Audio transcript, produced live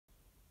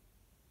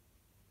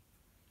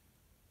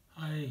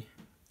Hi,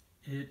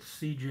 it's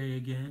CJ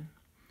again,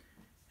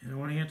 and I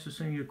want to answer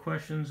some of your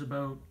questions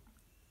about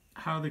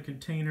how the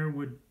container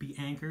would be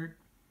anchored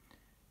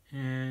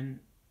and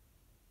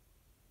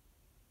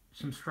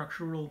some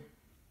structural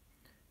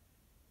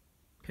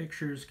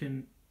pictures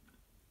can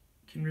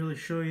really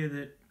show you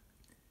that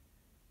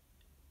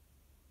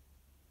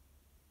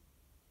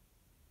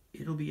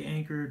it'll be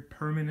anchored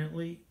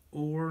permanently,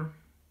 or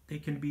they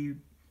can be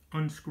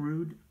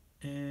unscrewed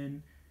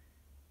and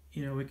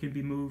it can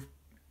be moved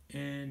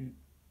and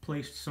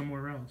placed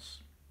somewhere else.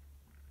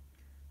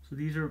 So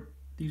these are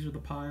the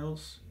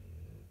piles,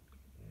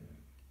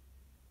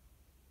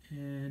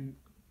 and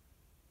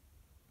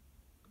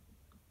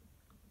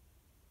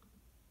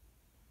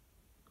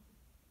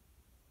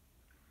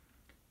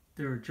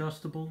they're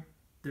adjustable.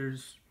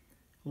 There's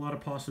a lot of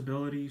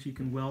possibilities. You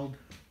can weld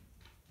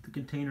the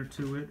container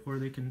to it, or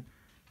they can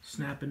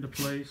snap into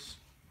place.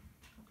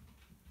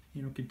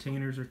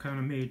 Containers are kind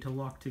of made to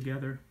lock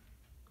together.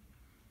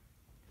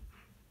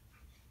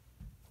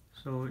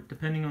 So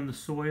depending on the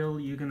soil,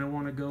 you're going to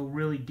want to go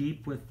really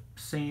deep with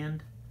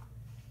sand,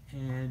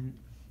 and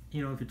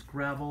if it's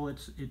gravel,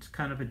 it's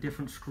kind of a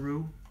different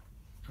screw.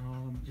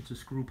 It's a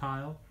screw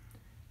pile,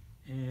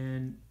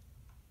 and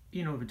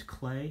if it's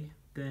clay,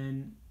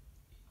 then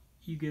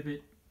you give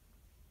it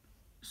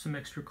some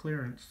extra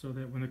clearance so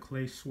that when the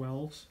clay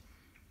swells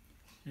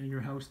and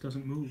your house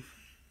doesn't move.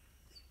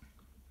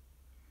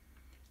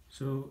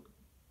 So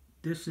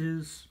this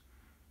is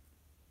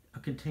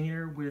a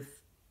container with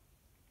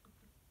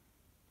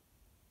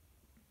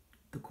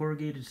the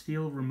corrugated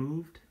steel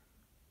removed,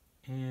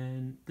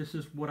 and this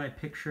is what I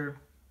picture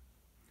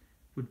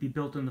would be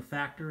built in the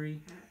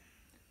factory,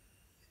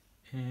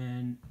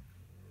 and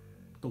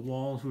the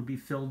walls would be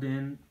filled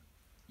in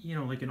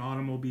like an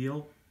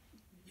automobile.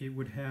 It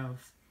would have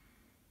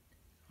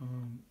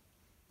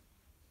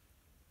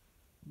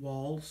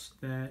walls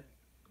that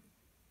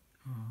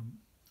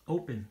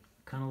open,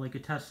 kind of like a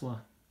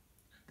Tesla.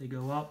 They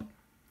go up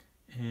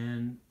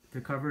and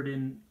they're covered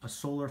in a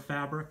solar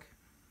fabric,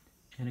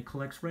 and it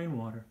collects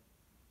rainwater,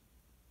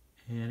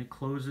 and it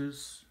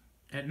closes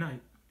at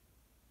night.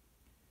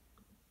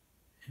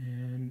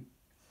 And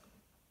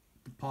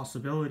the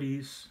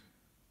possibilities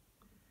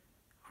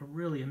are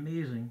really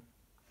amazing.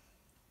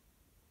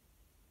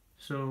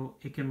 So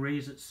it can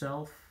raise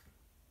itself.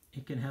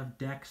 It can have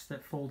decks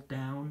that fold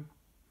down.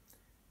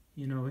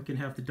 It can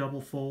have the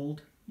double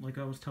fold, like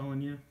I was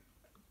telling you.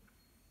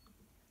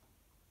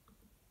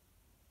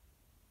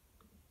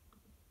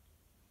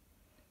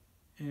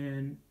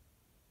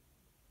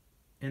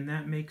 And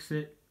that makes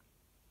it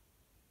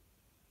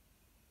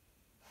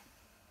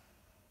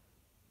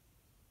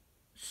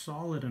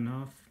solid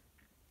enough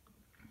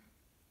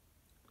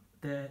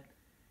that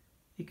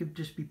it could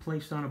just be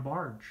placed on a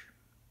barge,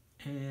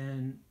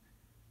 and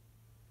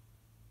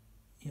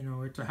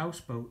it's a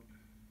houseboat.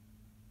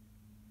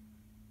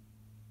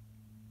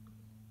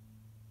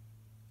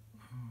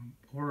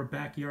 Or a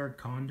backyard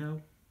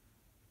condo,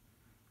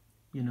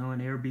 an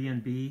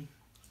Airbnb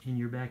in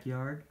your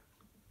backyard.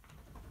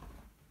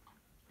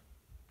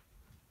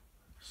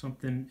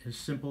 Something as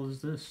simple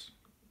as this.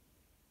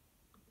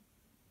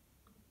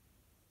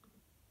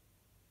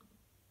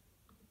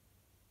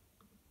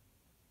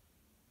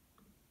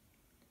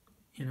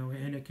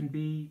 And it can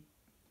be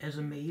as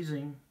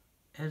amazing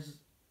as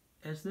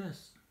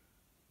this.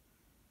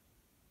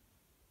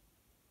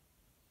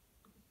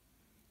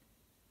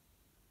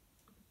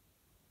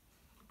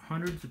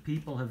 Hundreds of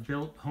people have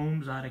built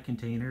homes out of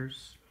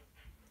containers,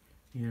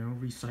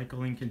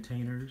 recycling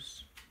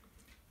containers,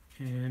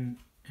 and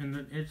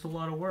it's a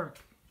lot of work.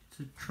 It's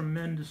a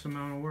tremendous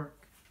amount of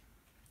work.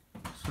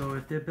 So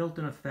if they're built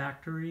in a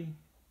factory,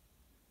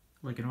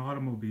 like an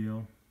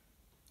automobile,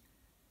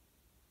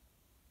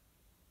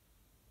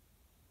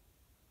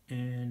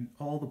 and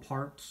all the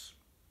parts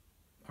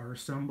are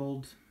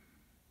assembled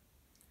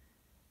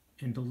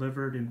and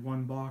delivered in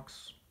one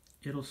box,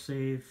 it'll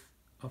save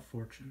a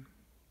fortune.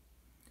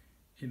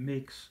 It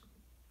makes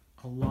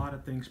a lot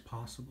of things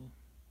possible.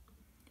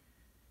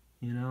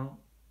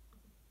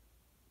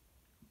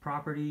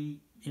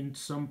 Property in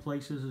some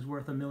places is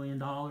worth $1 million,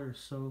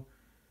 so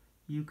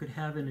you could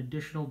have an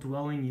additional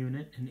dwelling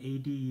unit, an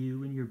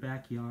ADU, in your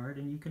backyard,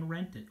 and you can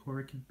rent it, or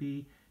it could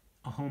be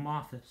a home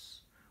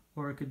office,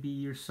 or it could be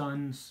your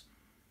son's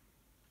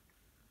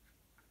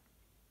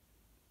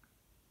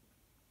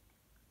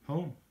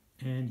home,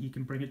 and he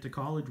can bring it to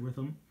college with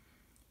him,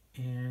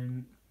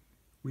 and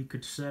we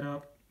could set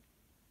up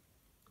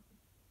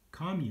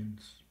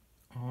communes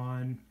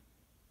on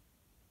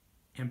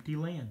empty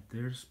land.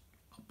 There's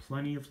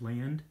plenty of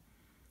land.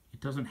 It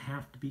doesn't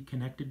have to be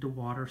connected to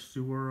water,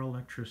 sewer, or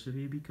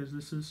electricity, because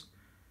this is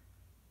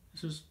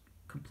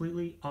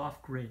completely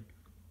off-grid.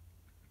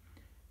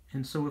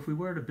 And so if we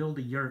were to build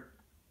a yurt,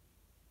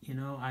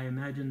 I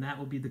imagine that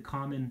would be the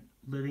common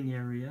living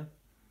area,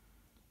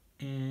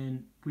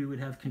 and we would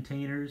have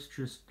containers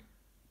just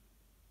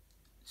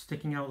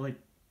sticking out like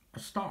a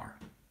star.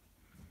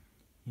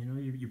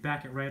 You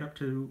back it right up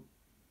to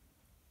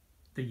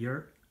the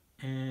yurt,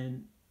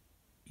 and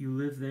you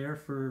live there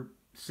for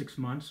 6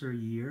 months or a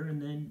year,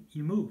 and then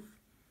you move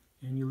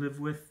and you live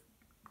with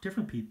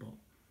different people.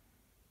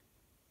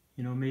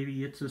 You know,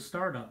 maybe it's a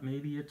startup,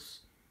 maybe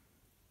it's,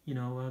 you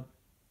know,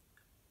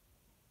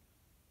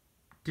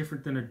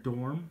 different than a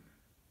dorm,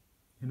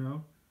 you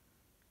know,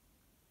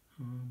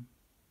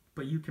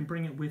 but you can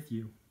bring it with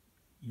you,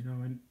 you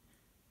know,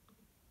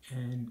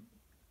 and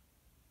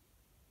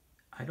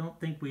I don't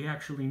think we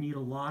actually need a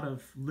lot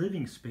of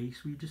living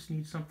space. We just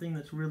need something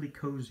that's really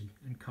cozy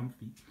and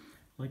comfy,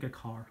 like a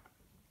car.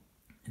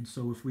 And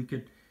so if we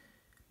could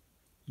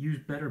use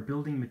better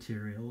building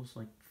materials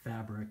like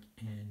fabric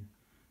and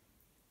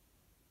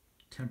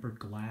tempered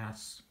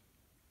glass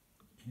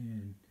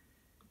and,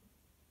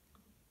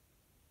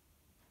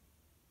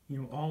 you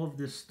know, all of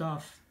this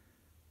stuff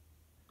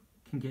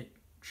can get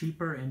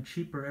cheaper and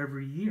cheaper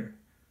every year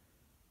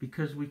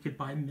because we could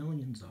buy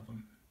millions of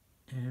them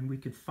and we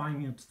could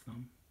finance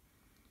them.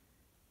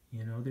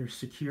 You know, they're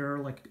secure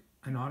like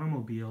an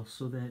automobile,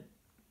 so that,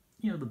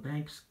 you know, the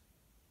banks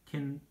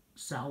can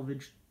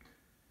salvage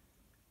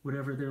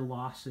whatever their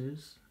loss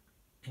is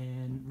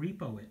and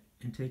repo it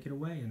and take it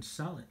away and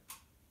sell it.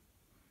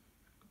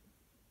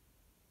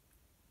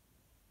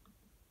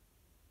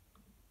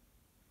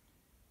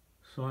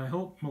 So I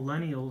hope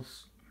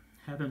millennials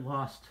haven't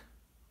lost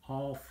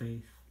all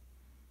faith.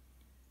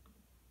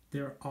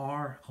 There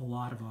are a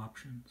lot of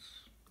options.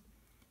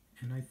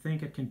 And I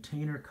think a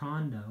container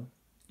condo,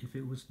 if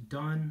it was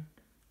done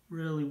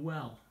really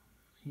well,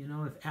 you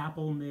know, if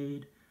Apple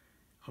made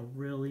a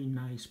really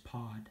nice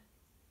pod,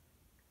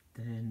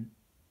 then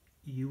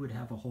you would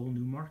have a whole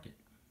new market.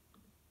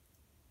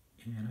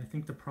 And I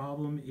think the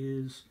problem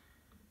is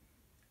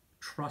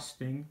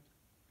trusting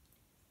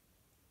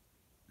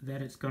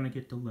that it's going to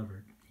get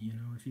delivered. You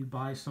know, if you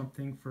buy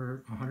something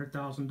for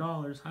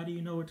 $100,000, how do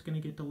you know it's going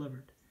to get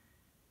delivered?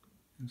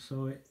 And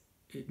so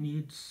it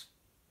needs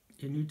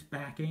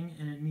backing,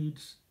 and it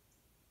needs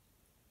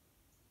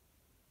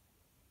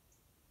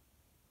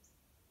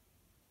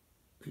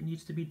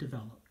to be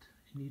developed.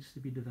 It needs to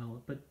be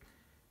developed. But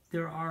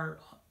there are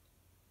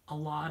a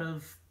lot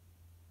of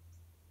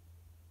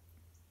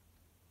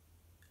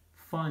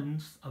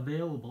funds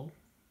available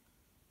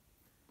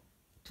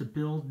to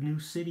build new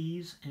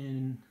cities,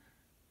 and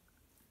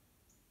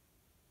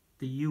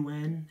the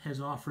UN has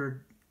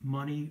offered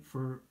money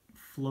for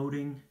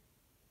floating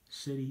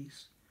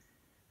cities.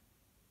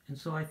 And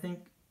so I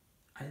think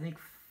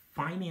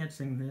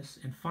financing this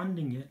and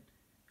funding it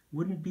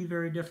wouldn't be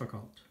very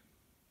difficult.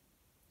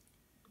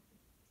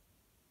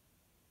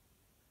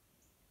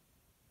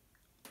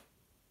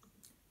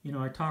 You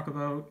know, I talk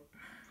about,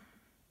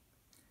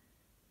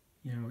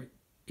 you know,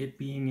 it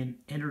being an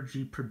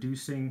energy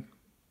producing,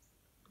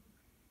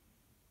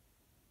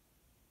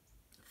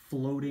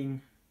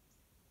 floating,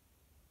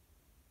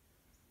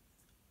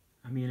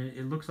 I mean,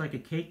 it looks like a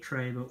cake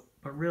tray,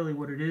 but really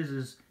what it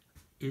is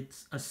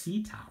it's a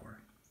sea tower.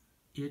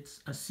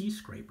 It's a sea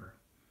scraper,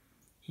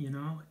 you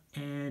know,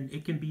 and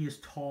it can be as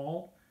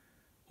tall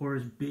or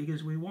as big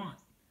as we want.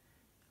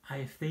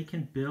 If they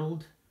can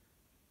build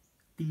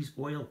these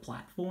oil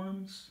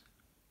platforms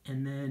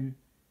and then,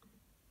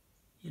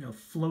 you know,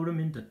 float them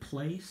into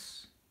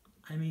place,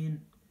 I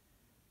mean,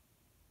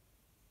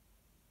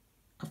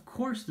 of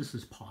course this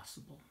is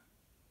possible.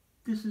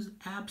 This is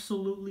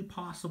absolutely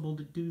possible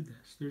to do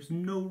this. There's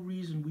no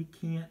reason we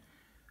can't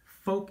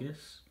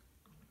focus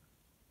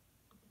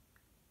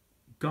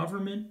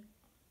government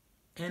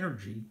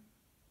energy,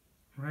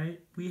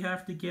 right? We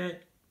have to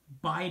get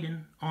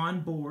Biden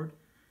on board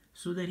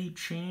so that he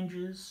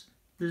changes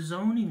the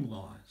zoning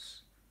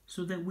laws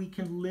so that we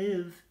can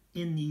live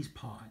in these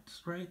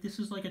pods, right? This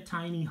is like a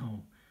tiny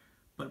home,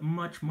 but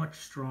much, much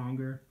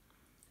stronger.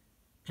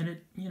 And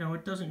it, you know,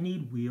 it doesn't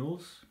need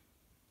wheels.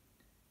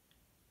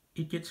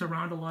 It gets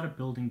around a lot of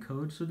building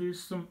codes, so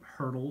there's some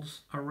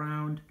hurdles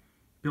around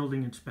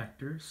building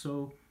inspectors.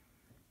 So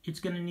it's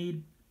going to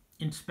need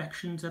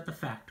inspections at the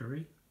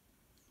factory,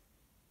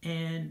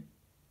 and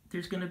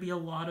there's going to be a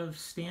lot of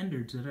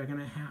standards that are going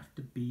to have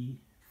to be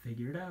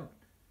figured out.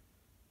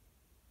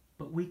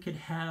 But we could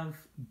have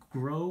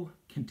grow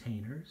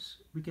containers,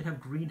 we could have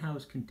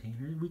greenhouse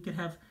containers, we could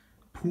have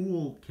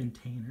pool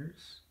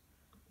containers.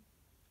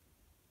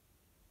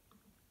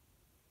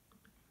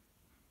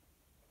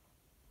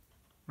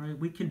 Right?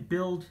 We can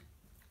build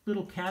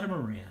little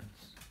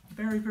catamarans,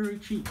 very, very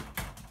cheap,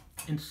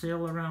 and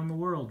sail around the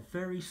world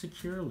very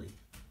securely.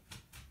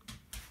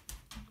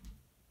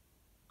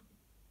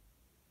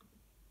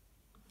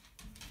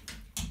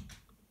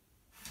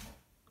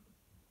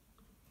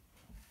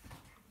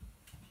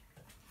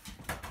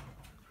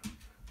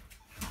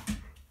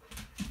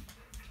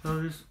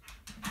 So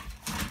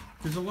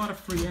there's a lot of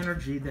free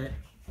energy that,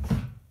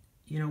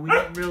 you know, we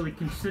don't really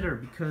consider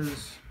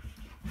because,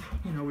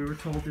 you know, we were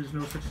told there's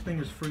no such thing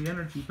as free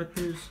energy, but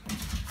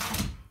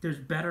there's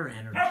better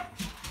energy,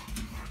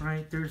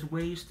 right? There's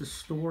ways to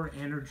store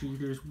energy.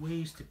 There's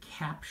ways to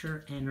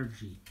capture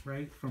energy,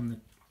 right? From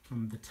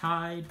the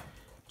tide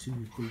to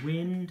the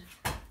wind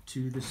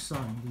to the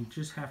sun. We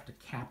just have to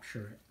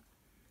capture it.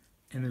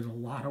 And there's a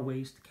lot of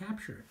ways to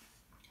capture it.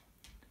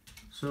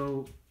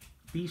 So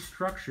these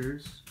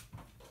structures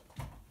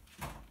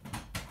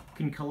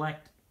can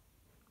collect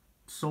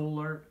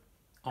solar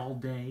all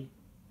day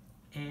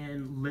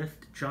and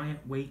lift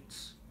giant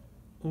weights,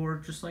 or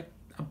just like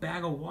a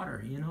bag of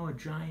water, you know, a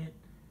giant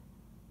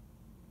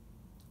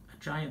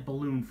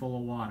balloon full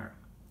of water,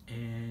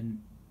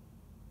 and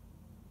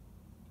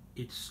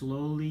it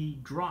slowly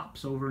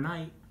drops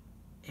overnight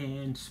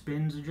and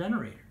spins a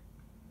generator.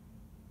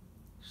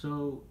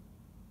 So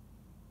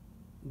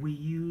we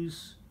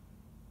use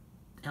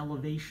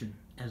elevation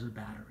as a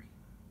battery,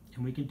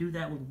 and we can do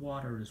that with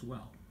water as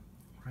well,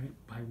 right?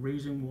 By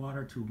raising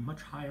water to a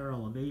much higher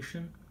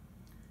elevation,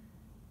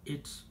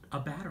 it's a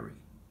battery,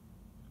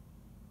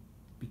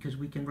 because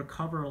we can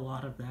recover a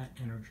lot of that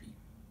energy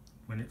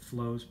when it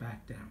flows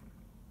back down.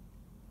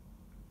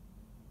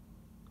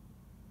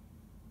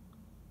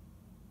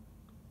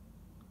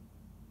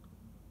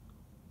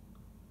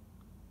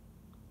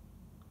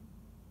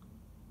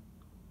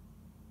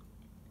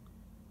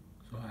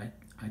 So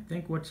I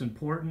think what's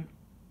important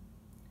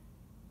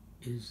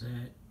is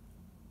that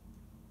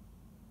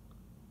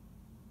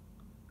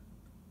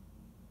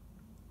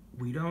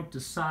we don't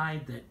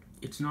decide that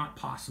it's not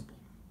possible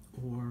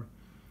or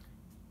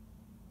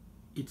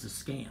it's a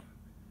scam,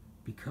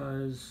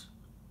 because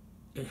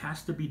it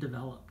has to be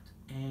developed,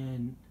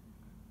 and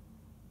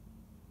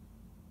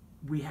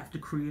we have to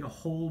create a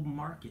whole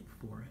market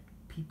for it.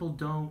 People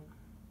don't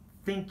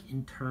think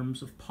in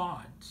terms of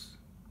pods.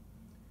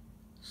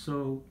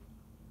 So,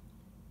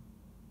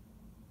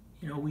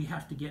 you know, we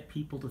have to get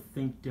people to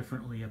think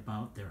differently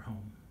about their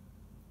home.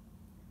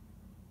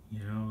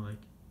 You know,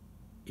 like,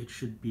 it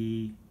should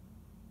be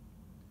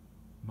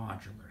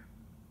modular,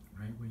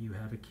 right? Where you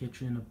have a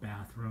kitchen, a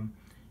bathroom,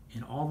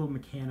 and all the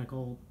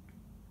mechanical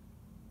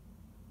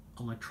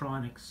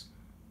electronics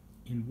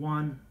in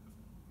one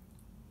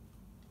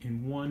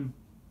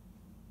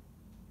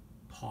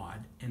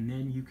pod, and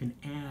then you can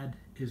add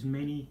as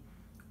many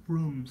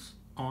rooms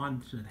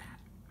onto that.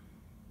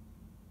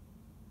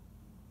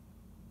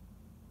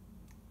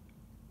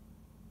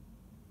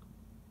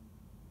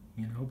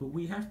 You know, but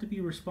we have to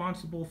be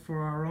responsible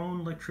for our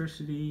own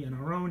electricity and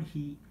our own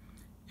heat,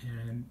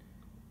 and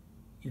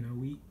you know,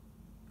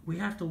 we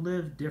have to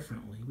live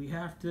differently. We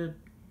have to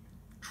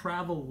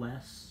travel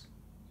less,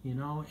 you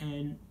know,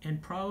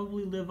 and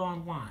probably live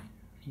online.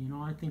 You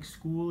know, I think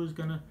school is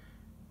going to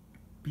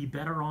be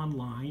better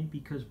online,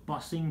 because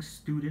busing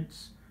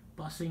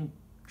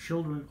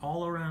children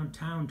all around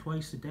town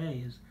twice a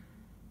day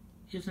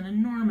is an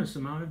enormous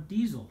amount of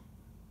diesel.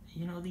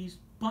 You know, these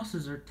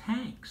buses are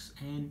tanks,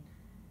 and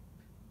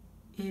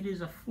it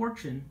is a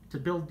fortune to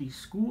build these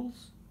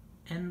schools,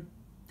 and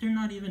they're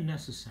not even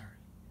necessary.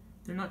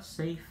 They're not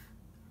safe,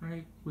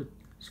 right? With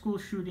school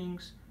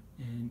shootings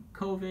and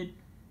COVID,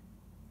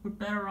 we're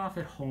better off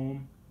at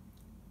home,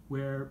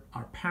 where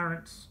our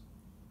parents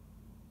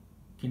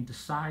can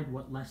decide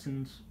what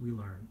lessons we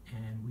learn,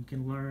 and we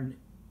can learn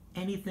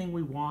anything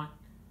we want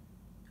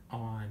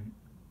on,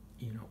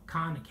 you know,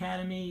 Khan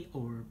Academy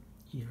or,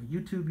 you know,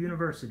 YouTube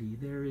University.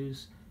 There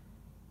is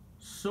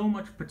so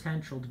much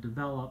potential to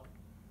develop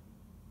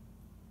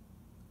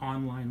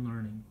online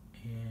learning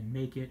and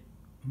make it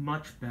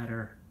much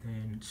better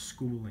than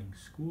schooling.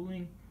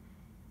 Schooling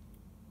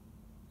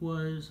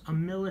was a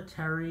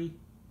military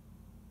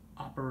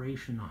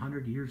operation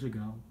 100 years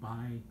ago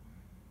by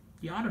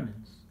the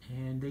Ottomans,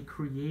 and they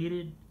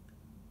created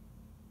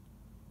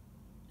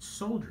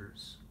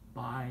soldiers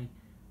by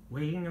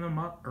waking them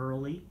up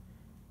early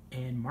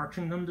and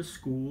marching them to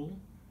school,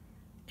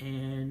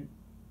 and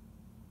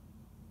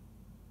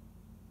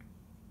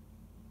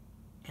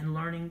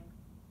learning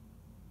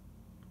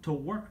to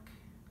work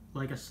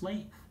like a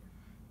slave.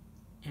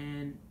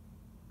 And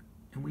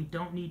we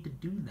don't need to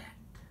do that.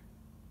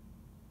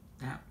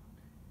 That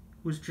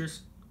was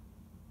just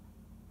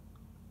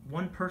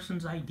one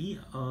person's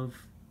idea of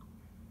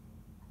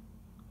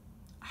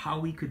how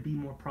we could be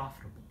more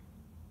profitable.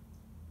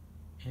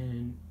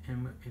 And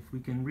if we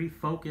can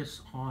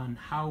refocus on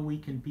how we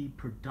can be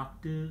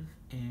productive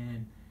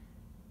and,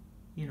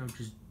 you know,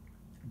 just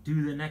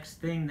do the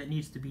next thing that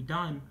needs to be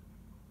done,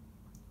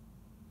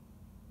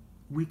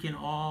 we can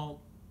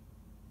all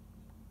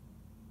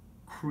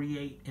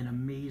create an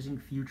amazing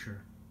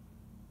future.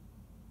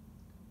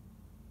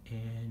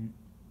 And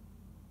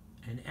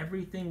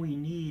everything we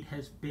need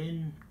has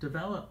been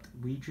developed.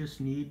 We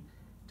just need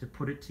to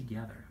put it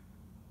together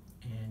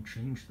and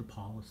change the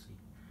policy.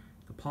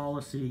 The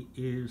policy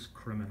is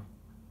criminal.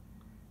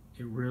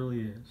 It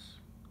really is.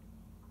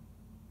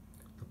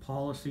 The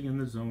policy and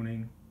the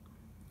zoning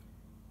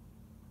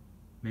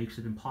makes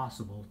it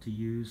impossible to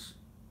use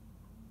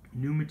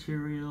new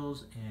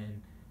materials,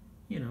 and,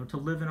 you know, to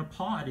live in a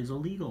pod is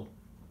illegal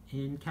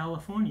in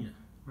California,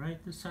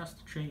 right? This has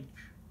to change.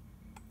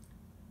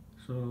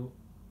 So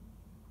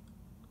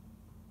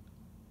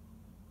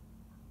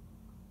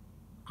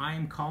I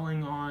am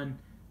calling on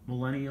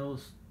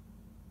millennials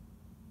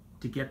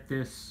to get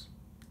this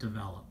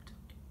developed.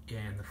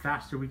 And the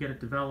faster we get it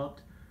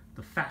developed,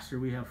 the faster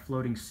we have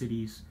floating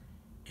cities,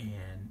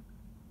 and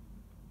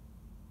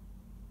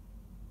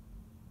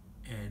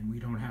and we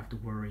don't have to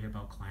worry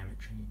about climate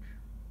change.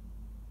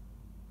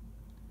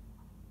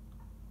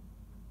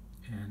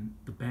 And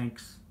the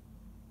banks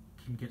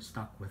can get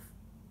stuck with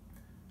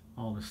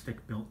all the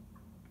stick-built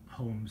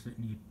homes that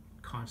need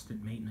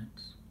constant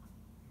maintenance.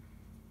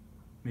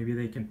 Maybe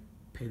they can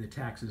pay the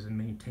taxes and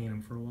maintain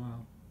them for a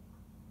while.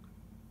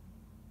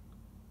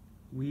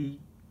 We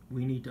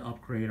need to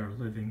upgrade our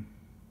living,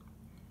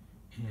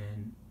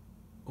 and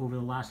over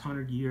the last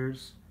 100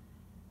 years,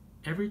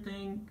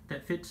 everything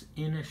that fits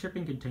in a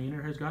shipping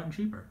container has gotten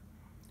cheaper.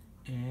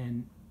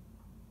 And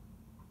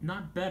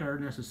not better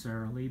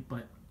necessarily,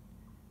 but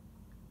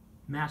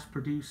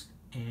mass-produced.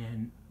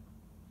 And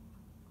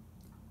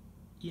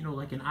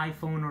like an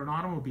iPhone or an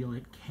automobile,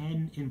 it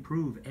can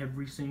improve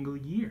every single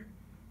year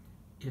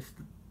if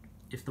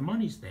the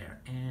money's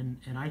there. And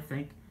I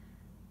think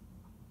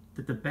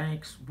that the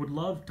banks would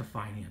love to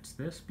finance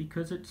this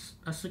because it's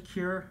a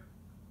secure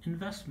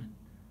investment,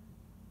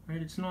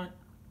 right? It's not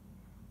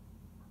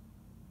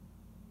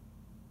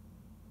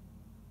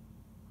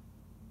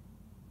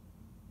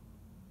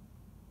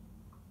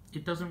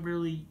it doesn't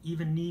really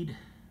even need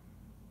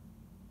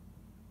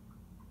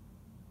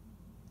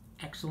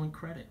excellent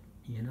credit.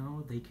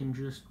 They can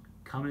just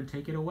come and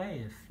take it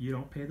away if you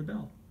don't pay the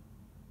bill.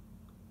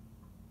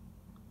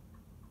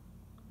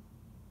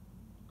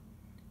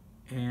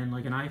 And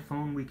like an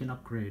iPhone, we can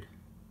upgrade.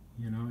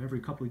 Every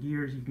couple of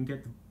years you can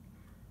get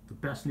the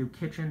best new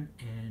kitchen,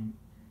 and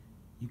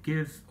you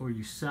give or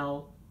you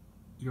sell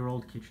your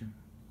old kitchen.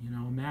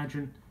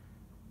 Imagine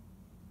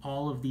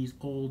all of these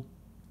old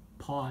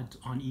pods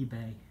on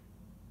eBay,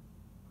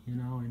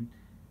 and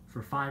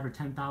for $5,000 or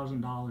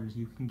 $10,000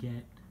 you can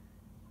get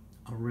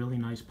a really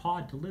nice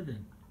pod to live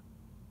in.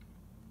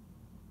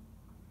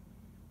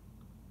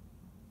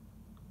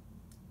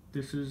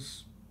 This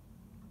is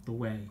the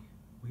way.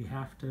 We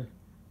have to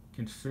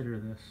consider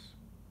this.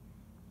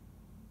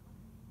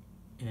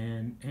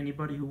 And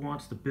anybody who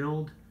wants to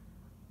build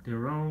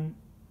their own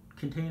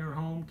container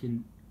home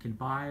can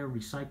buy a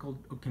recycled,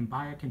 or can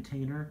buy a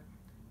container.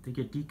 They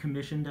get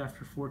decommissioned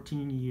after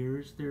 14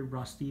 years. They're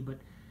rusty, but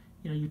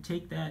you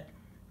take that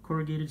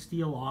corrugated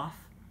steel off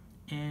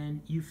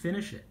and you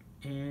finish it.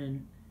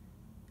 And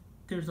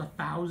there's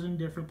 1,000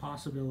 different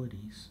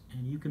possibilities,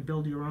 and you can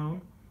build your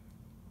own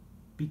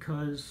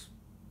because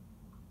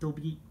there'll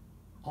be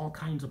all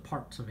kinds of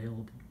parts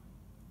available.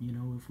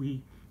 If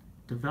we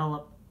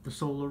develop the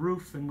solar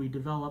roof and we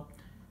develop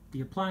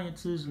the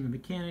appliances and the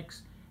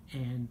mechanics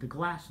and the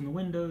glass and the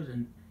windows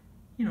and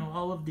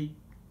all of the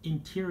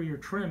interior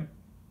trim,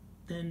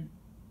 then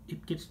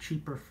it gets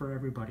cheaper for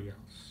everybody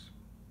else,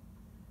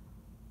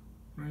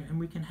 right? And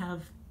we can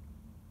have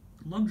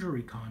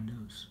luxury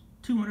condos,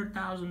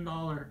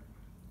 $200,000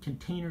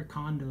 container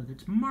condo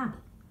that's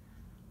marble,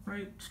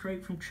 right,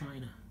 straight from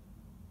China.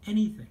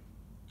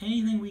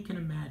 Anything we can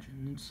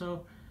imagine. And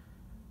so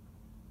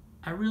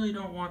I really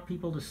don't want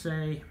people to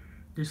say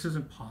this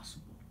isn't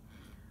possible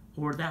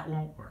or that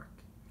won't work.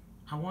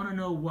 I want to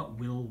know what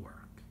will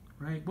work,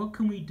 right? What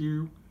can we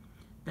do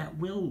that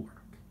will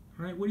work,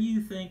 right? What do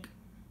you think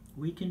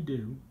we can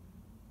do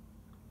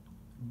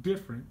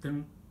different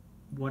than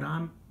what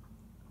I'm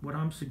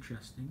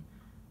suggesting?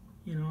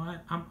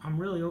 I'm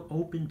really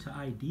open to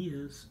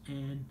ideas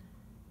and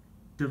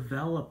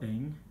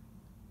developing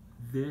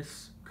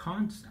this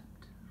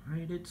concept,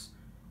 right?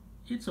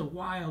 It's a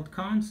wild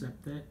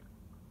concept that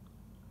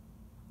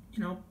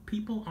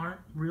people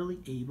aren't really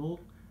able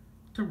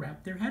to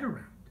wrap their head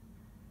around.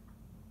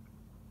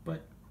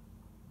 But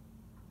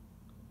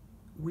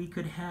we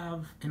could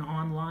have an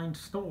online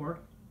store,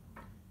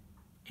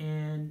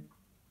 and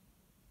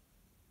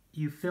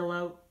you fill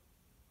out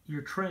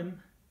your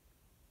trim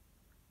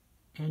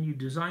and you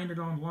design it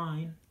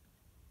online,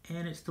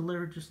 and it's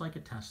delivered just like a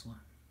Tesla,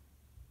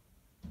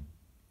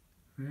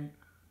 right?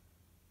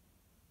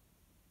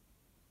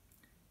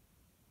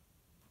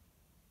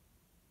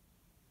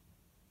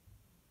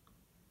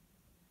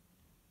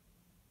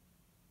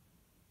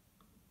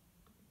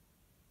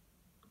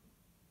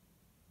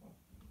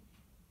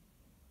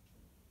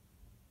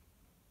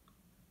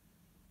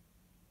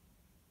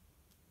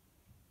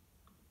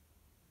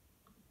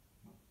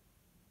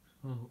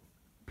 So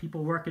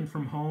people working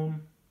from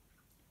home,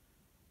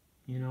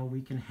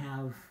 we can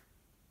have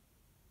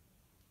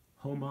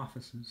home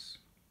offices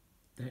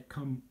that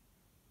come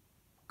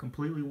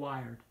completely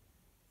wired,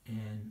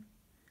 and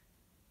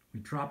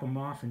we drop them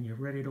off and you're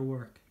ready to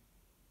work.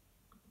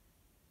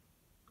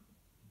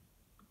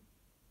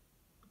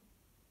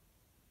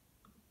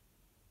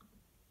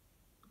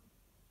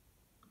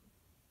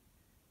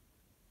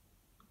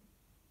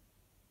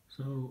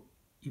 So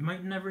you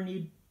might never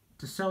need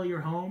to sell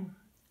your home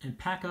and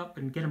pack up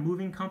and get a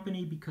moving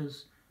company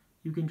because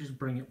you can just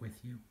bring it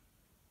with you.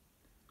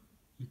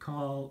 You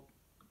call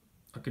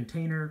a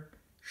container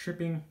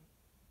shipping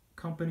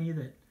company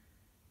that,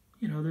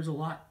 there's a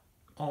lot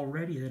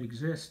already that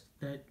exists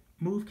that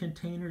move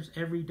containers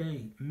every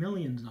day,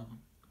 millions of them.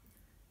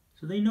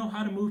 So they know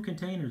how to move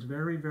containers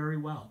very, very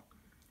well.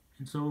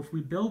 And so if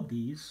we build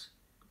these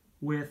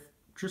with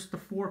just the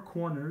four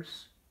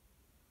corners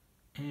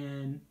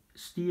and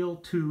steel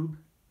tube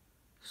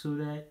so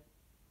that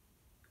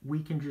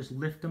we can just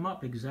lift them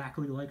up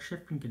exactly like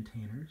shipping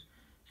containers.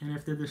 And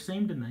if they're the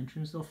same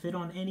dimensions, they'll fit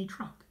on any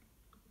truck.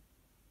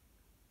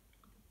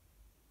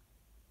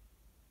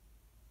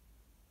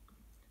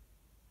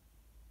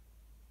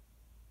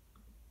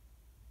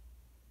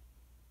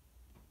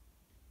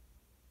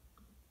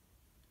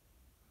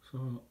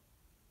 So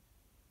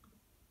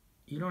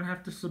you don't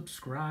have to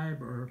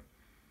subscribe or,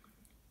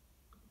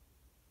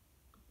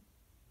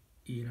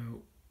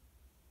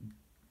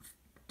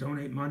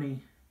 donate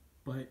money,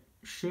 but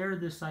share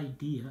this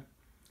idea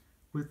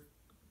with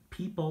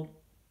people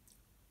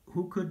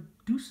who could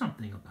do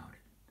something about it,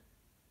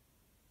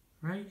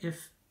 right?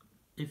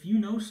 If you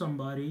know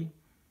somebody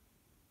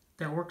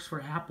that works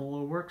for Apple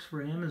or works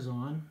for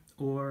Amazon,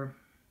 or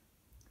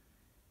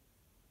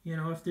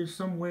if there's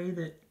some way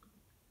that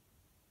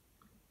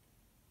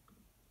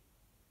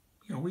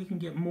we can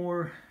get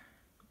more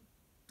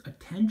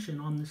attention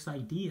on this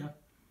idea,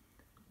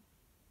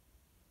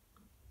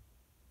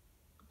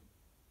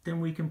 then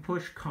we can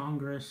push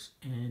Congress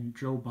and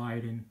Joe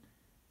Biden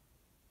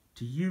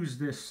to use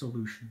this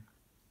solution.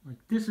 Like,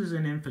 this is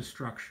an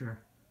infrastructure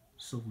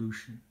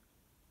solution.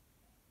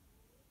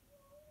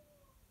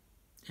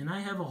 And I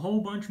have a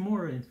whole bunch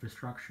more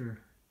infrastructure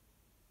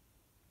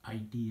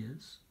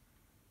ideas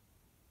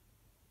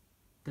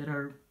that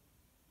are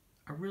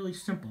really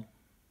simple.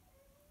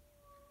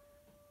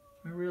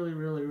 Really,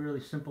 really, really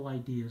simple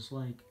ideas,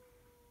 like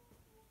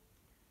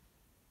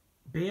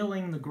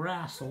baling the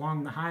grass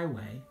along the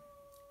highway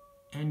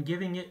and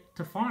giving it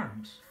to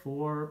farms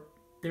for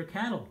their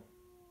cattle.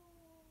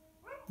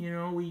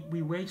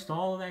 We waste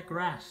all of that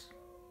grass.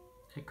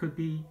 It could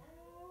be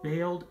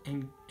baled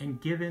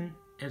and given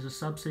as a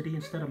subsidy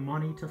instead of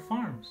money to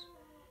farms.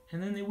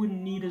 And then they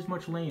wouldn't need as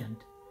much land.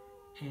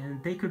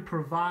 And they could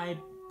provide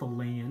the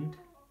land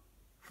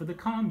for the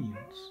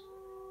communes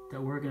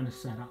that we're going to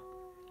set up.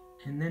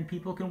 And then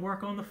people can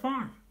work on the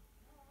farm.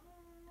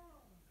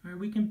 Right,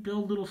 we can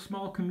build little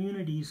small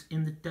communities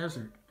in the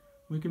desert.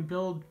 We can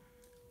build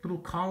little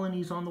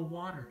colonies on the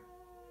water,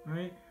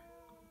 right?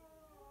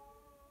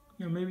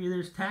 Maybe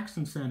there's tax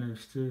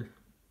incentives to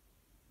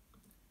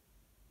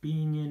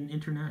being in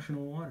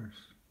international waters.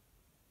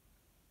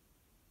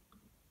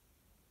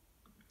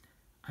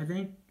 I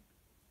think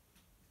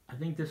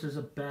this is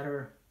a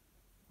better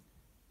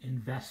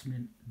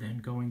investment than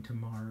going to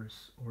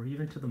Mars or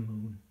even to the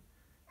moon.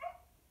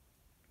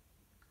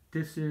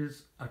 This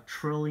is a $1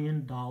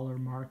 trillion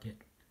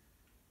market.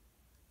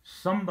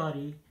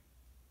 Somebody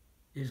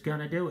is going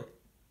to do it.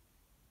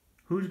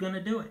 Who's going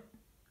to do it?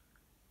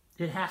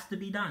 It has to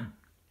be done.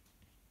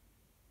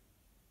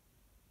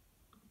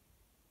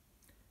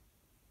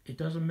 It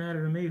doesn't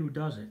matter to me who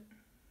does it.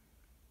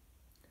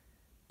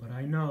 But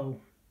I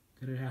know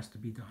that it has to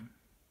be done.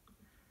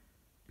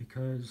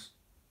 Because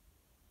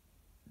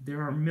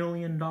there are $1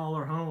 million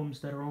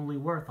homes that are only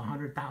worth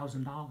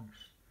 $100,000.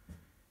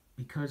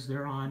 Because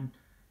they're on,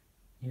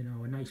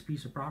 a nice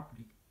piece of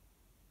property.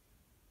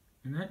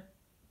 And that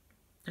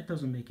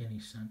doesn't make any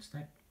sense.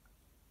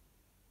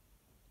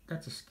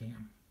 That's a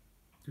scam.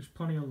 There's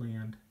plenty of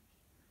land.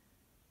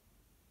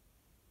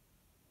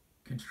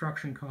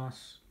 Construction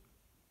costs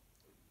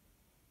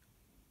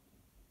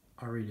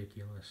are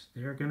ridiculous.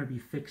 They're going to be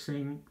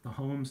fixing the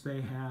homes they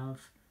have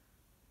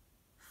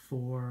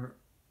for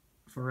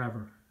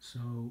forever.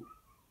 So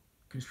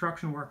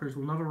construction workers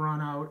will never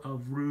run out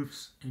of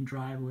roofs and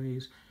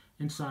driveways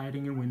and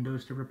siding and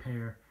windows to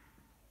repair.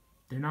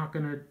 They're not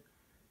going to,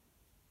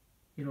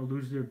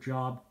 lose their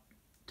job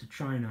to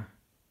China.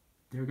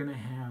 They're going to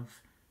have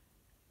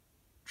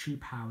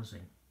cheap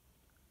housing.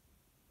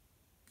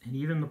 And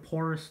even the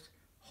poorest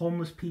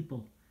homeless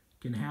people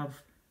can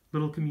have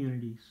little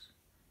communities.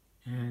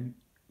 And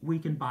we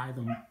can buy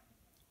them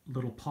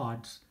little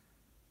pods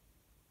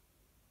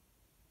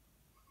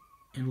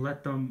and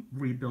let them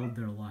rebuild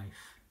their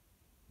life.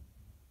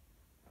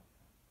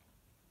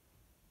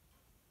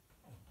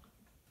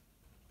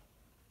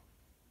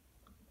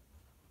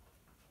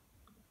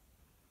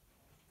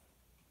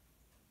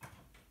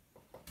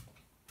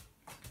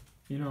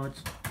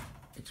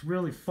 It's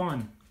really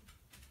fun,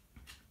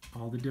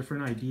 all the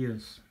different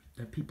ideas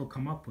that people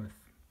come up with.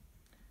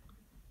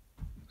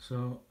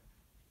 So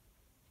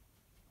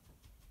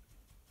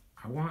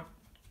I want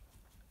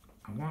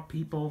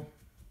people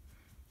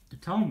to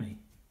tell me,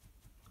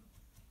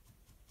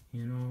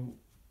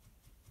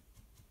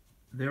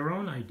 their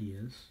own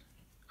ideas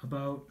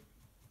about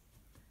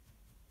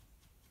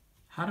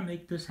how to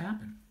make this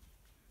happen.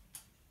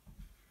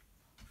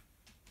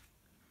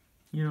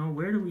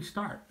 Where do we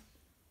start?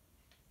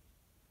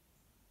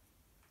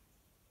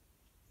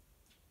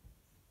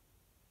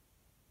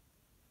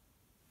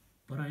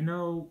 But I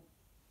know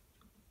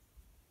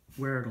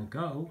where it'll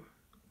go,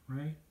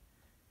 right?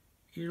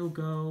 It'll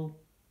go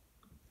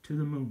to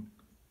the moon.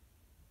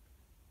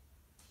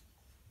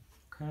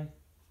 Okay?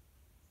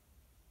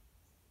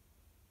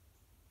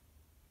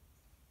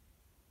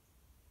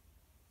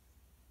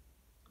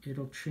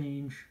 It'll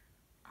change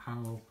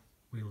how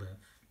we live.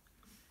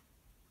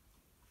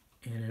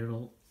 And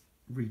it'll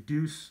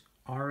reduce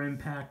our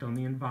impact on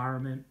the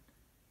environment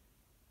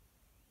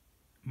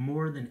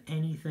more than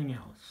anything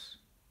else.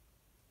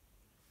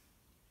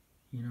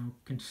 You know,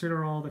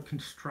 consider all the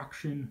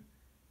construction,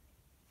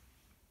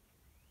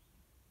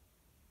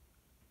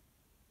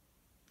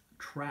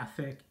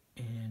 traffic,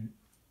 and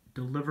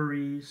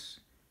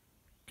deliveries,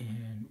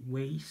 and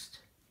waste,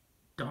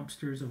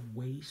 dumpsters of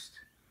waste.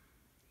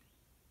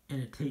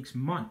 And it takes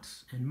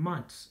months and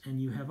months, and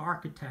you have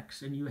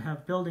architects, and you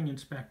have building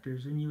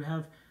inspectors, and you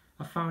have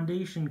a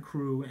foundation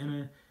crew,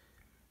 and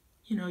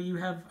you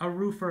have a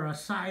roofer, a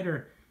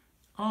sider.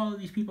 All of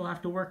these people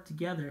have to work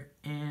together,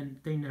 and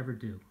they never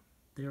do.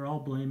 They're all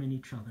blaming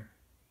each other.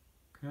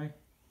 Okay?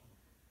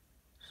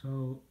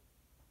 So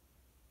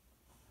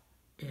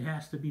it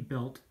has to be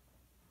built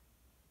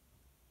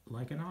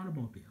like an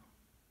automobile.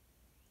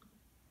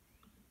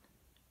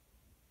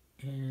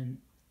 And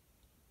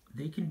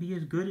they can be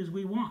as good as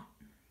we want.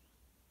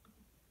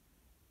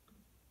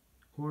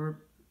 Or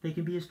they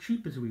can be as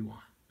cheap as we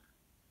want.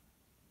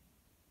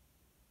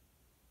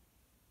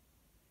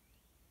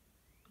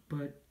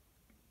 But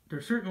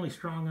they're certainly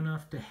strong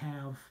enough to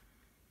have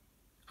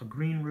a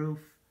green roof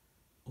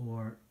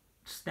or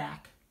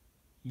stack,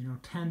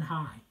 10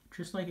 high,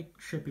 just like a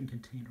shipping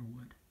container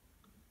would.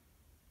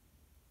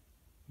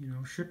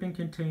 Shipping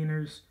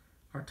containers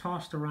are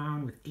tossed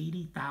around with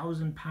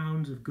 80,000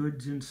 pounds of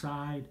goods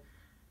inside,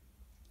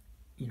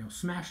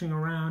 smashing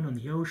around on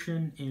the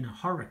ocean in a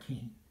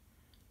hurricane.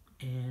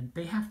 And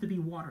they have to be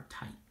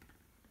watertight.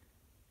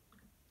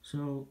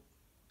 So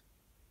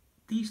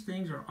these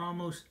things are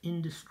almost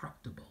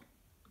indestructible.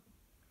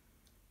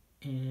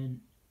 And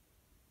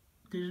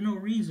there's no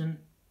reason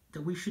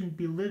that we shouldn't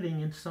be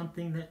living in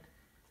something that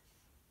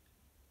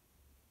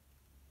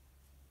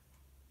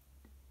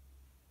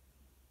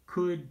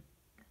could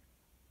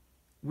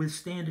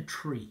withstand a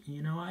tree.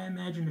 I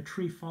imagine a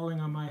tree falling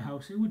on my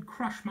house. It would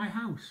crush my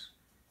house.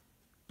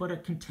 But a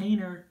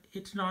container,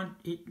 it's not,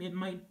 it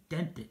might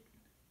dent it,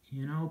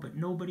 but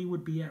nobody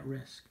would be at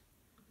risk.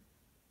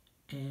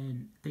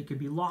 And they could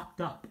be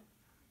locked up,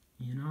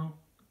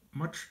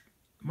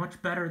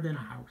 much better than a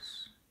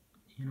house.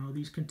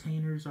 These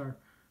containers are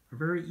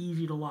very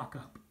easy to lock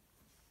up.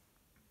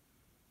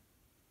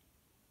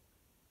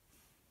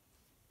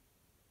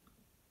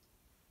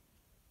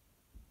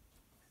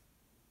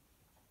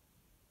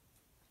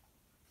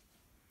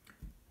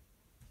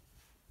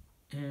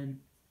 And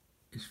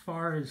as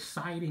far as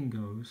siding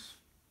goes,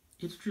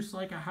 it's just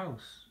like a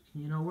house.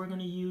 We're going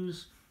to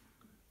use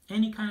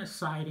any kind of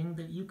siding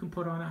that you can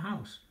put on a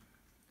house.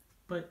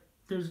 But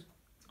there's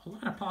a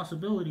lot of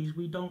possibilities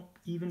we don't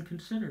even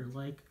consider,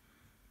 like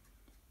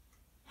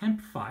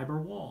hemp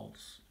fiber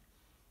walls,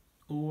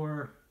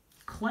 or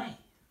clay,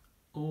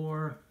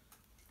 or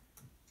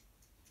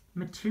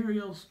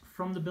materials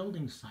from the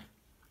building site,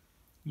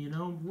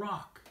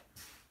 rock,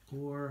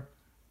 or,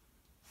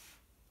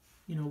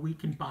 we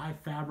can buy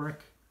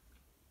fabric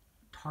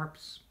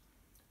tarps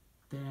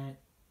that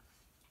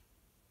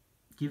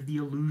give the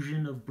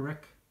illusion of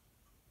brick,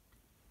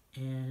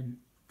 and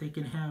they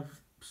can have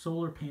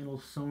solar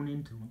panels sewn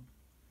into them.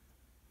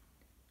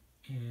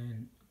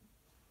 And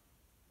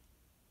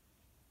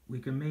we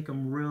can make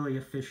them really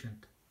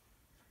efficient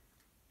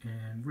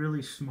and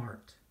really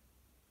smart.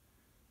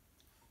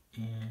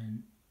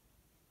 And,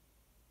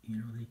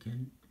 they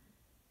can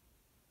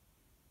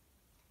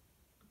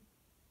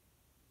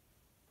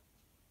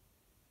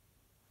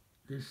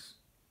this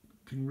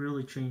can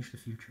really change the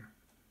future.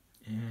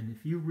 And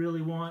if you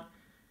really want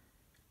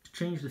to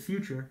change the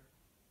future,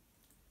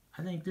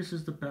 I think this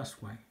is the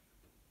best way.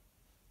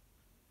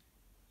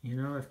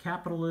 If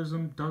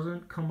capitalism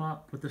doesn't come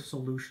up with a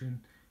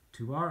solution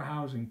to our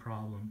housing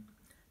problem,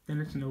 then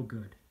it's no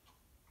good.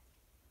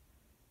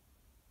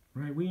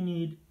 Right? We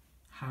need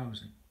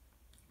housing.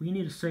 We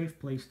need a safe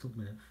place to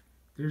live.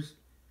 There's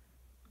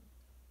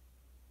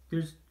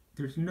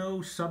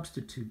no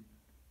substitute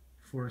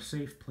for a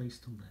safe place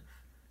to live.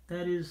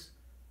 That is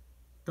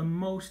the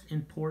most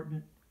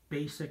important,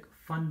 basic,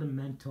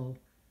 fundamental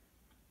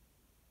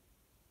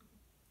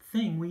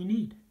thing we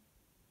need.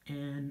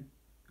 And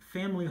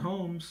family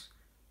homes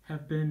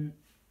have been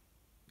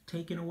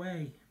taken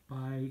away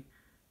by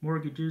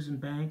mortgages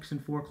and banks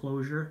and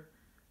foreclosure,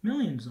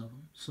 millions of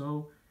them.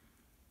 So,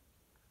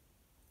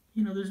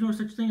 there's no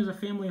such thing as a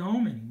family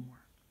home anymore.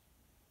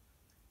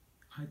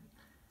 I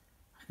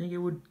think it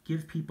would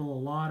give people a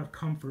lot of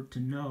comfort to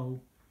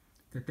know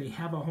that they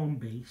have a home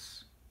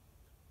base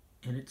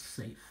and it's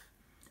safe.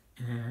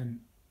 And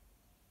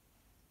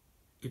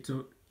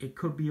it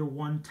could be a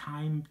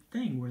one-time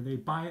thing where they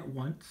buy it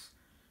once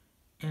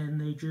and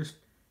they just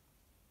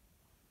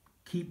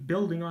keep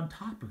building on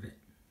top of it.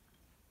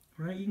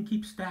 Right? You can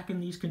keep stacking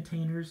these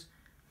containers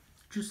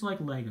just like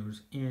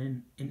Legos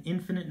in an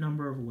infinite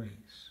number of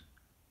ways.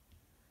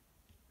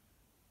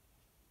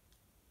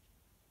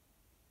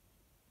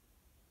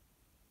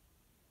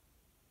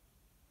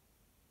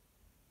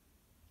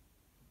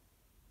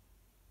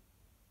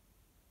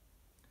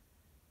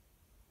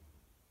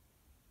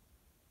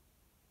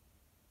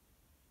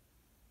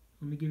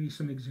 Let me give you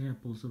some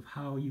examples of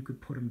how you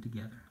could put them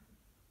together.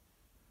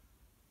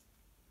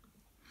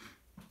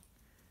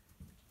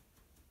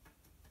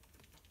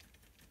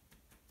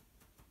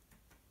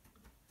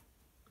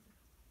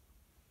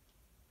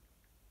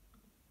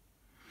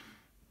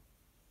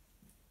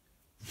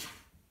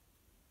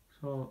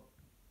 So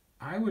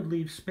I would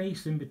leave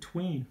space in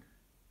between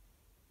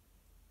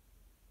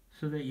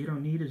so that you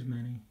don't need as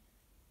many.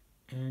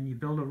 And you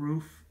build a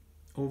roof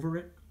over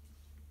it,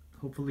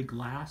 hopefully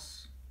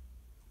glass,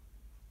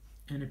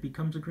 and it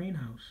becomes a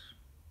greenhouse.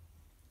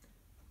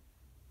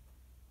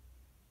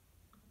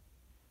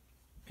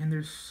 And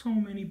there's so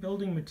many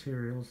building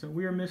materials that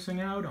we are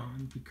missing out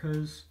on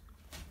because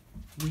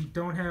we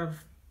don't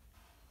have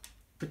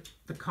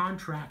the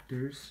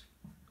contractors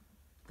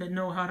that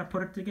know how to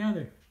put it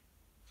together.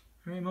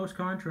 Right? Most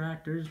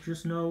contractors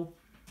just know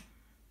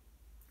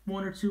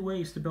one or two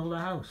ways to build a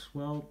house.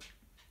 Well,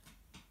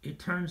 it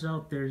turns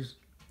out there's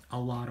a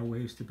lot of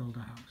ways to build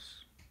a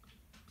house.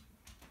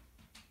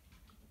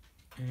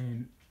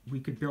 And we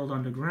could build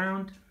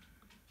underground.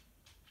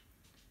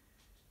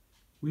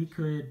 We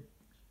could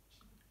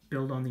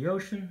build on the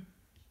ocean.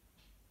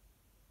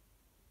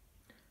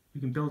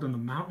 We can build in the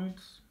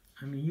mountains.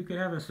 I mean, you could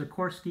have a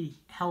Sikorsky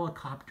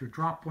helicopter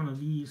drop one of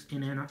these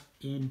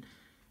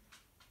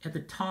at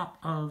the top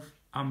of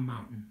a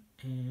mountain,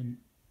 and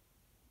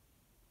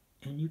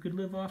you could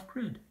live off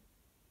grid.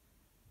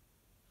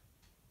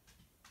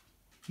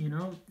 You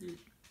know,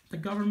 the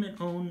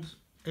government owns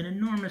an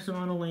enormous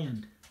amount of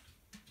land.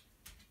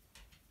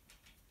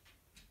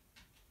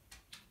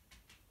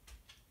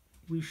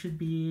 We should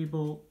be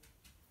able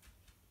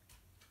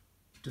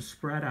to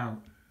spread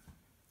out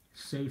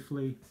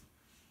safely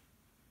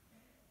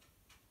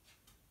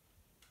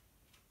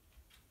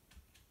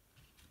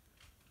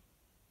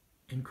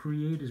and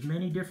create as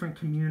many different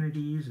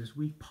communities as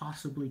we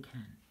possibly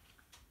can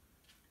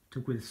to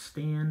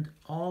withstand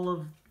all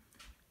of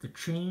the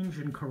change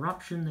and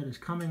corruption that is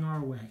coming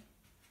our way.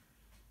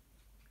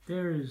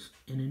 There is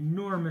an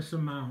enormous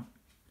amount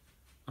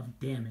of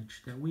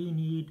damage that we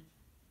need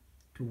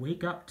to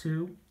wake up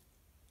to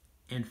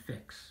and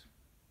fix.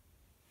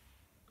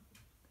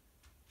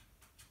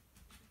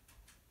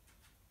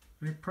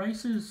 I mean,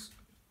 prices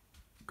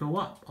go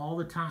up all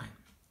the time.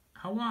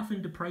 How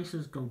often do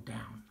prices go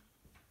down?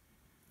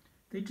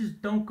 They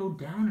just don't go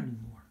down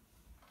anymore.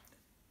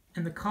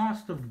 And the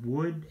cost of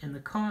wood and the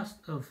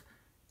cost of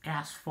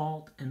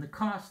asphalt and the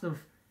cost of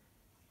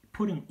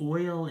putting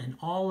oil in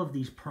all of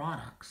these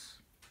products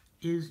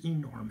is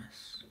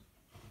enormous.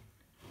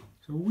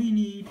 So we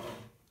need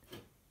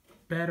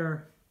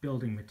better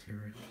building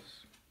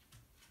materials.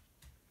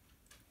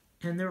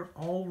 And they're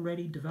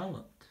already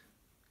developed.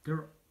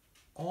 They're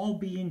all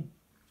being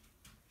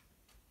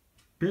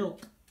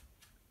built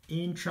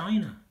in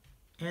China,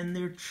 and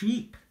they're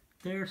cheap.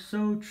 They're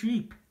so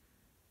cheap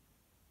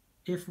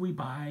if we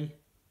buy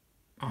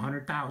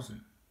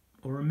 100,000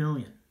 or 1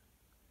 million,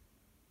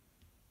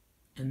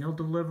 and they'll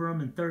deliver them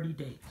in 30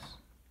 days.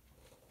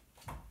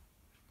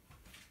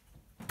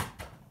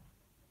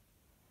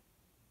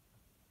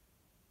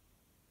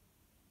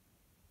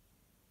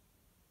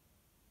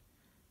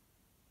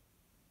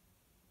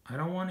 I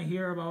don't want to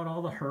hear about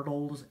all the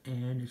hurdles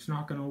and it's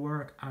not going to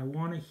work. I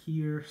want to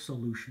hear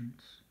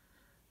solutions.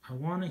 I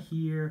want to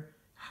hear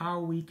how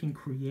we can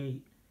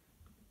create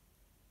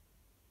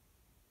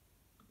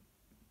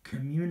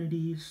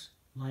communities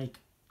like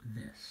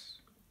this.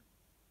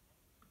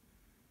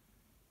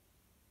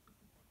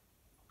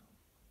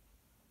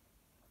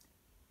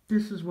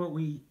 This is what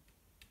we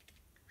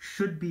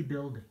should be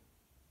building,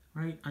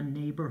 right? A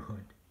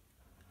neighborhood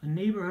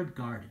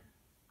garden.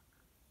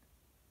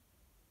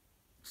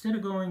 Instead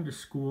of going to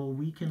school,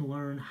 we can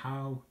learn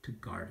how to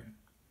garden.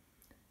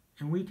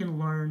 And we can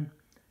learn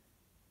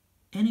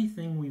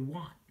anything we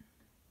want.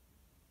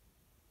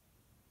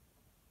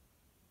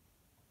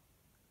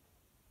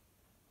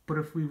 But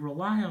if we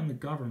rely on the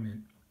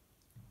government,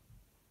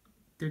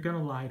 they're going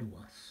to lie to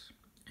us.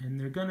 And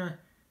they're going to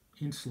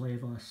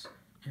enslave us.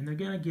 And they're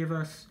going to give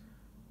us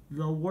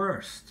the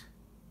worst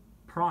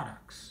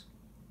products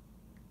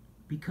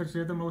because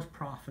they're the most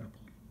profitable.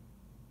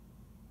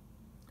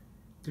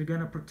 They're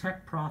going to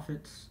protect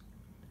profits.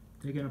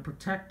 They're going to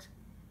protect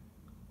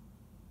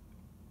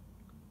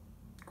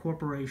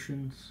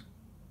corporations.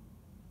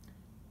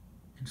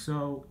 And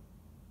so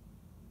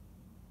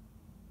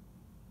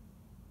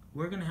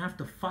we're going to have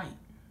to fight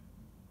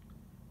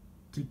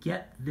to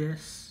get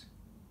this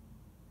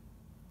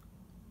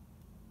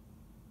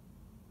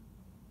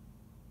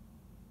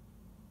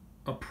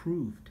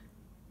approved.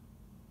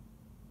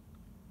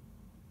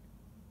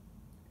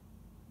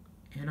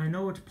 And I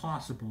know it's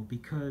possible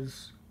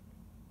because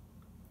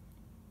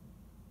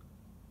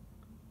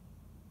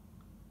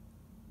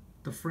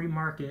the free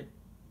market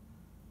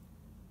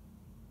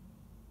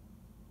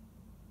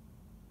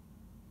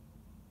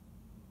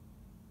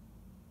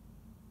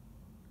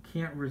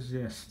can't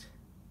resist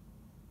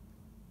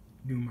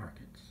new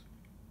markets.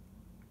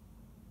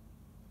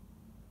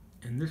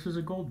 And this is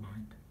a gold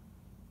mine.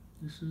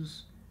 This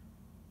is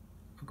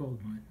a gold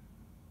mine.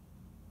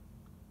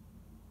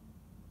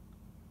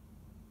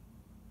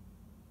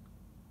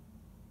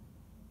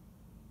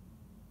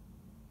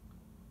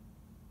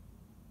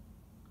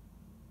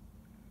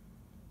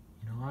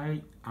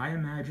 I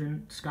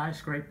imagine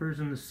skyscrapers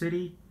in the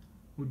city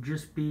would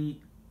just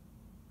be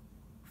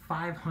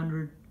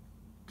 500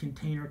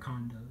 container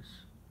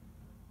condos.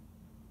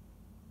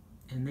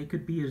 And they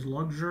could be as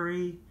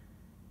luxury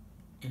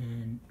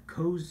and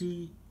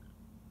cozy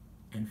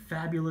and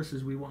fabulous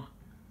as we want.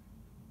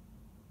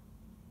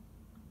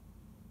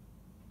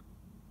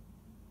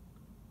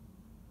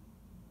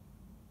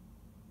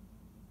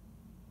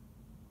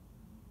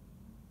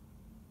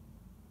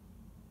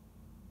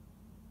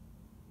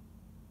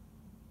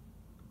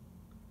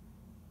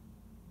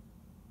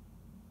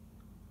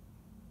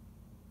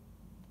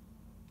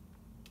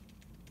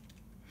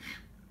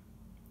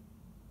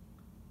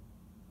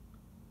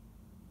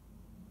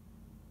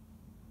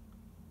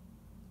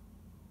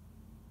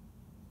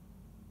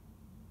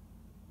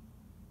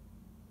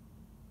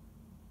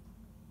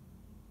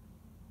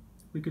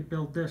 We could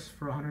build this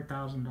for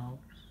 $100,000.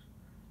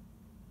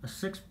 A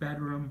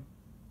 6-bedroom,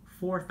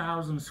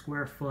 4,000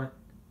 square foot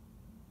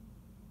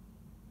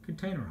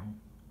container home.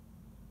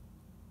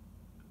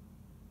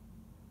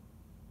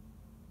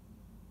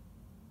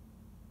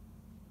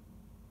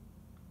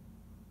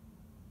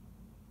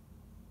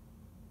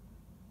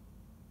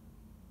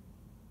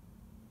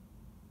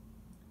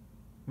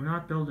 We're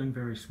not building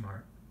very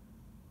smart.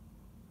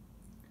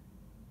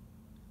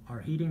 Our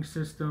heating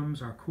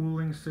systems, our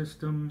cooling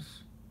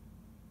systems,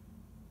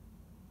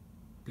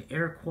 the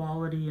air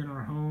quality in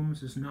our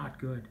homes is not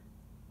good.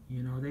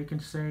 You know, they can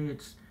say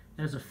it's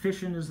as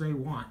efficient as they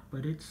want,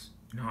 but it's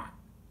not.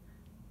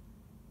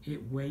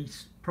 It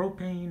wastes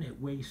propane,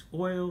 it wastes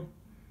oil.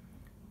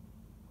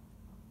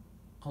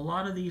 A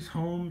lot of these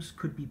homes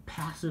could be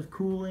passive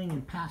cooling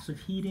and passive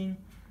heating.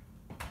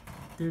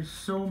 There's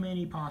so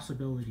many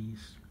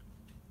possibilities.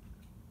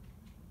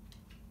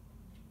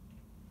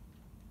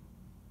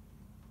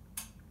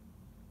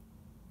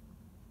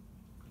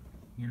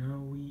 You know,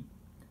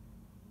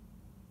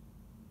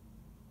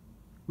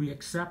 we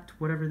accept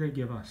whatever they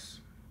give us.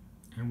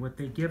 And what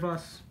they give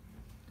us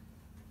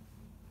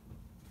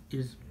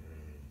is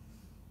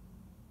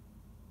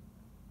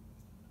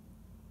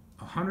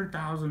a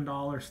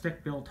 $100,000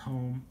 stick-built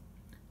home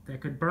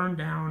that could burn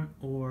down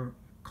or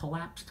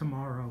collapse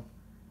tomorrow,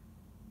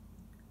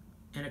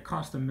 and it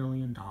cost $1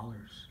 million.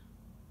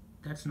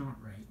 That's not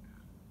right.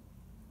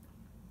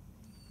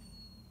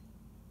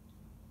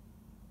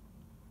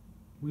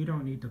 We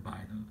don't need to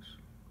buy those.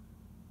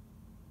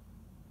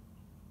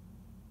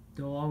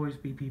 There'll always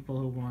be people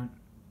who want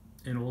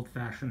an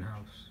old-fashioned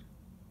house.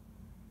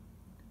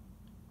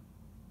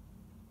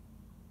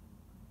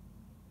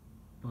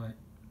 But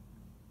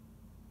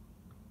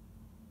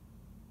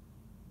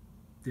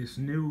this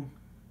new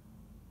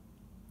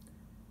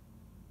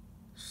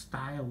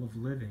style of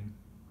living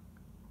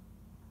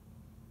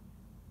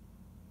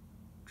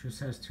just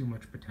has too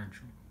much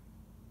potential.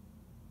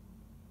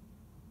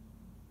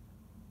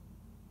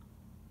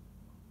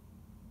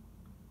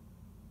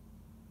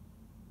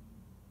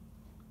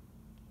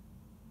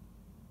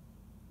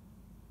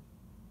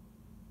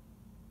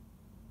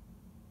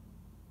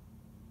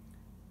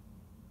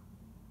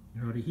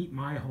 You know, to heat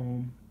my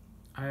home,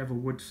 I have a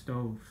wood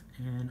stove,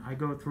 and I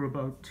go through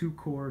about 2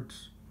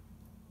 cords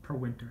per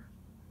winter.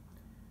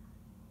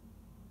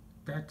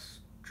 That's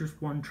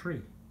just one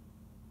tree.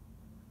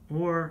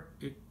 Or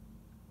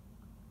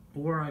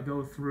I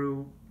go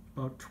through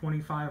about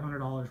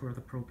 $2,500 worth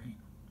of propane.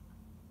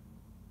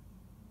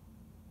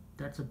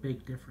 That's a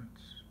big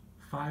difference.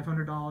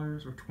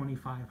 $500 or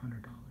 $2,500.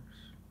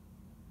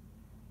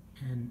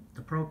 And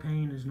the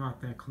propane is not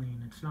that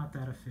clean. It's not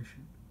that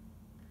efficient.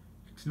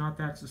 It's not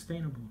that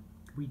sustainable.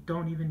 We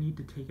don't even need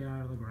to take it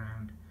out of the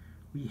ground.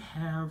 We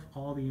have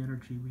all the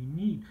energy we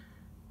need.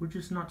 We're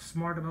just not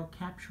smart about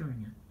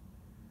capturing it.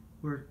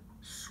 We're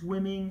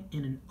swimming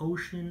in an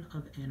ocean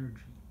of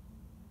energy.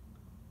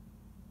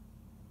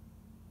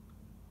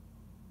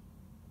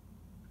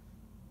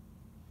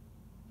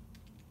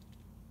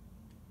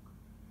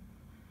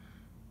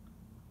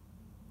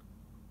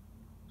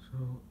 So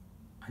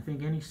I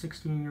think any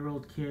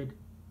 16-year-old kid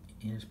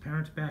in his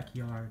parents'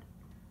 backyard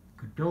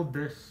could build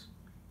this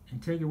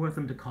and take it with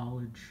him to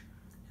college,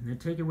 and then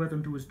take it with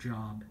him to his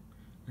job,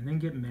 and then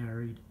get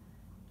married,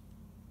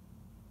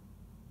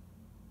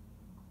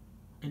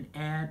 and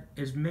add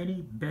as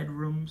many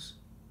bedrooms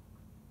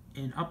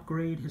and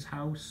upgrade his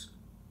house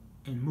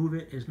and move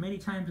it as many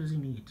times as he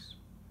needs.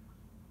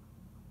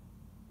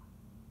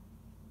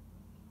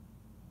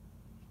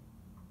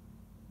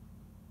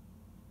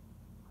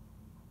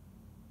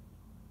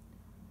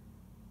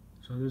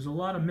 So there's a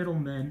lot of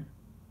middlemen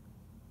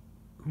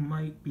who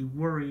might be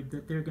worried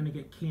that they're going to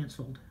get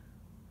canceled.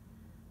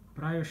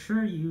 But I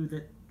assure you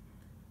that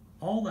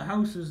all the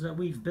houses that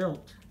we've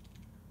built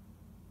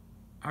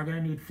are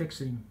going to need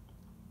fixing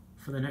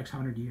for the next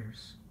 100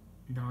 years,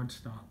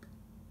 non-stop.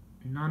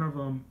 None of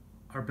them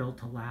are built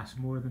to last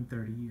more than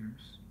 30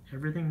 years.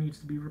 Everything needs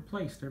to be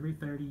replaced every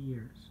 30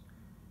 years.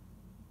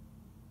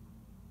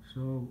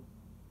 So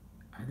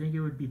I think it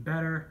would be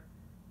better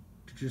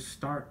to just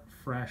start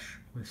fresh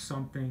with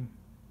something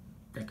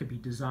that could be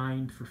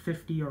designed for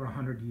 50 or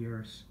 100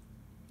 years,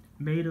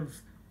 made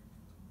of,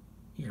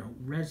 you know,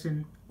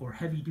 resin or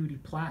heavy-duty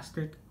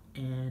plastic,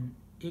 and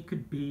it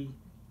could be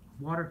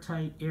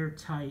watertight,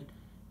 airtight,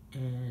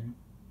 and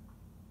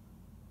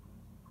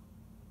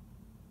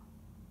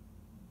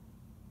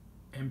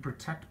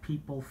protect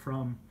people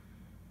from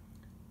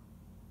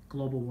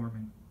global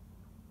warming.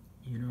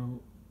 You know,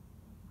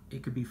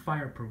 it could be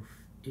fireproof.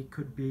 It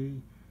could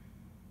be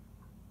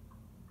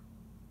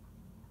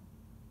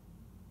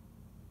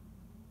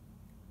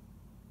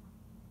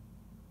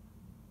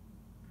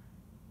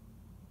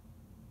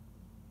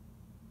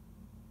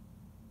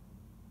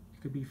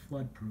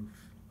flood proof.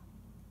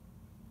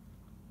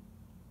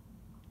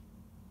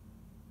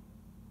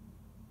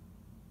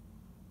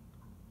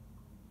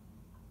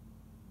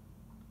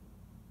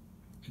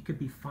 It could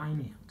be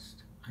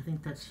financed. I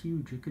think that's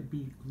huge. It could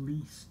be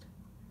leased.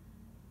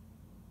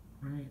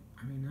 Right?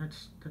 I mean,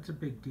 that's a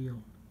big deal.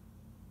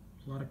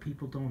 A lot of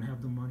people don't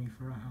have the money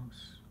for a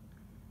house.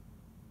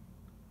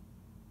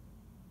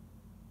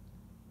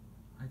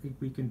 I think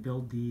we can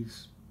build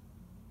these.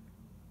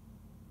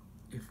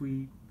 If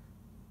we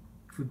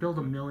build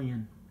 1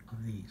 million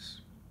of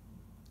these,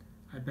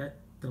 I bet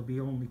they'll be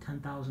only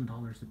 $10,000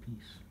 a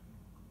piece.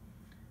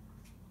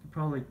 You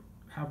probably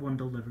have one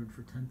delivered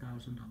for $10,000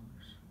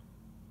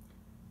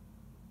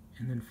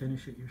 and then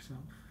finish it yourself.